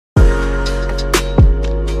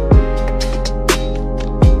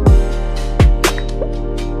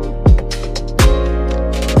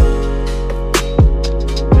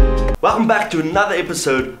Welcome back to another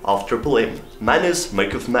episode of Triple M. My name is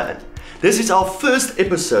Maketh Man. This is our first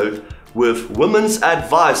episode with women's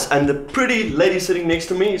advice, and the pretty lady sitting next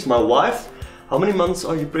to me is my wife. How many months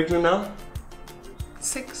are you pregnant now?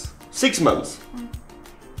 6. 6 months.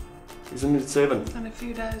 Isn't it 7? And a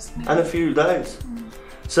few days. And a few days.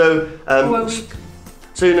 So, or a week.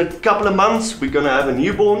 So in a couple of months we're gonna have a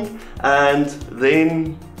newborn, and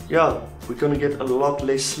then we're gonna get a lot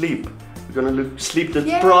less sleep. We're gonna look sleep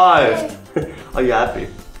deprived. Are you happy?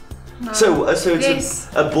 No. So it's yes.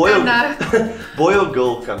 a boy or no. boy or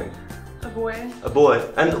girl coming? A boy. A boy.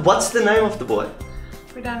 And what's the name of the boy?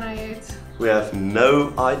 We don't know yet. We have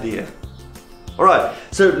no idea. Alright,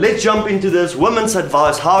 so let's jump into this women's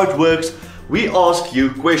advice, how it works. We ask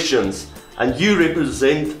you questions and you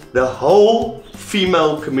represent the whole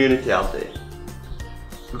female community out there.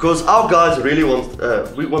 Because our guys really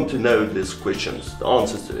we want to know these questions, the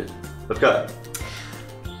answers to it. Okay.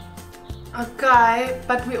 Okay,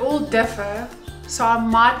 but we all differ, so I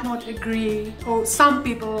might not agree, or some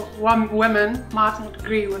people, women, might not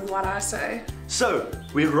agree with what I say. So,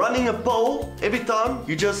 we're running a poll. Every time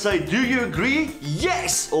you just say, do you agree?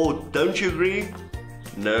 Yes! Or don't you agree?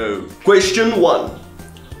 No. Question 1.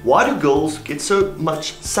 Why do girls get so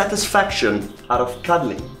much satisfaction out of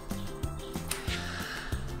cuddling?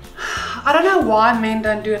 I don't know why men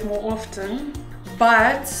don't do it more often,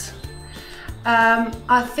 but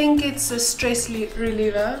I think it's a stress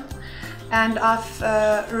reliever, and I've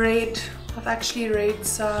actually read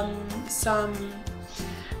some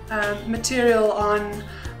material on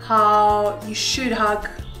how you should hug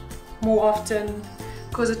more often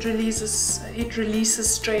because it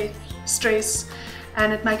releases stress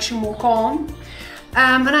and it makes you more calm.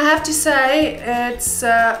 And I have to say, it's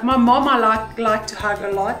my mom I like to hug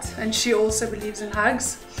a lot, and she also believes in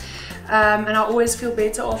hugs, and I always feel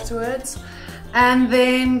better afterwards. And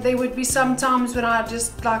then there would be some times when I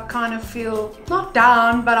just like kind of feel not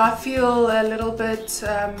down, but I feel a little bit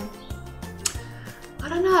I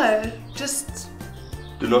don't know, just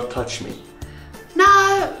do not touch me.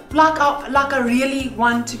 No, like I really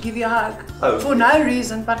want to give you a hug. Oh. For no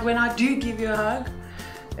reason, but when I do give you a hug,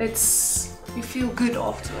 you feel good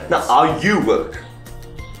afterwards. Now, how you work,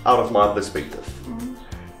 out of my perspective,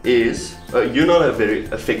 is you're not a very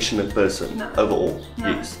affectionate person overall.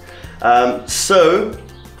 No. Yes. So,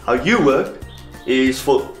 how you work is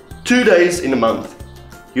for 2 days in a month.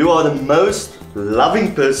 You are the most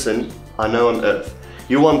loving person I know on earth.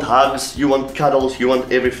 You want hugs, you want cuddles, you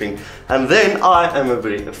want everything. And then I am a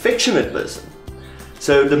very affectionate person.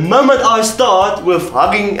 So the moment I start with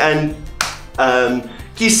hugging and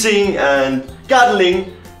kissing and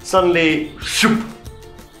cuddling, suddenly, shoop,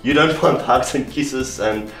 you don't want hugs and kisses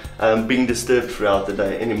and being disturbed throughout the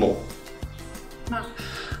day anymore. No.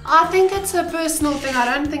 I think it's a personal thing. I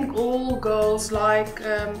don't think all girls like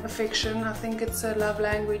affection. I think it's a love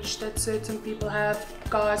language that certain people have,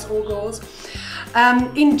 guys or girls.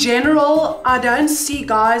 In general, I don't see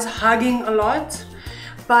guys hugging a lot,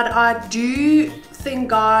 but I do think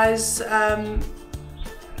guys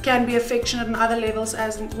can be affectionate on other levels,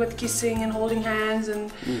 as with kissing and holding hands,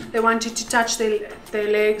 and they want you to touch their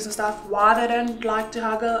legs and stuff. Why they don't like to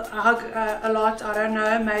hug a lot, I don't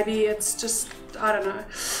know. Maybe it's just, I don't know.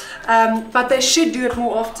 But they should do it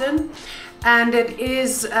more often, and it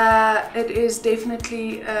is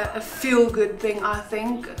definitely a feel-good thing, I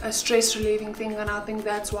think, a stress-relieving thing, and I think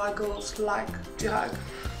that's why girls like to hug.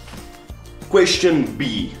 Question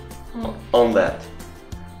B on that.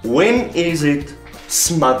 When is it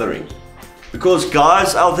smothering? Because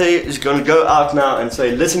guys out there is going to go out now and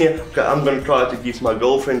say, listen here, okay, I'm going to try to give my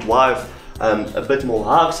girlfriend, wife, a bit more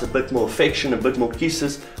hugs, a bit more affection, a bit more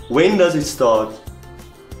kisses. When does it start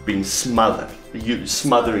being smothered? You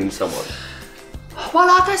smothering someone? Well,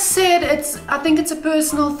 like I said, I think it's a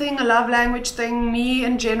personal thing, a love language thing. Me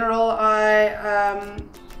in general, I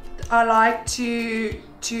like to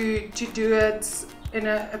do it in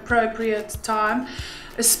an appropriate time,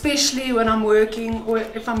 especially when I'm working or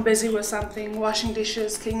if I'm busy with something, washing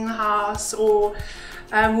dishes, cleaning the house, or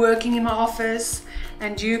working in my office,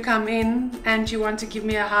 and you come in and you want to give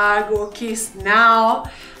me a hug or a kiss now,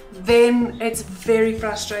 then it's very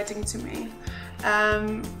frustrating to me.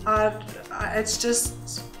 It's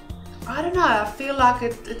just, I don't know, I feel like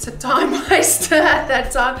it's a time waster at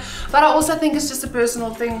that time, but I also think it's just a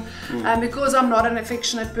personal thing, because I'm not an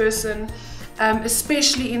affectionate person,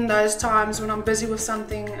 especially in those times when I'm busy with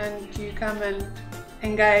something and you come and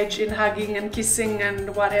engage in hugging and kissing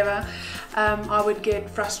and whatever, I would get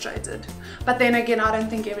frustrated. But then again, I don't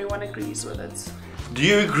think everyone agrees with it. Do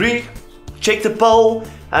you agree? Check the poll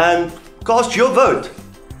and cast your vote.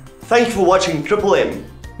 Thank you for watching Triple M.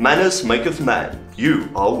 Manners maketh man. You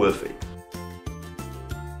are worth it.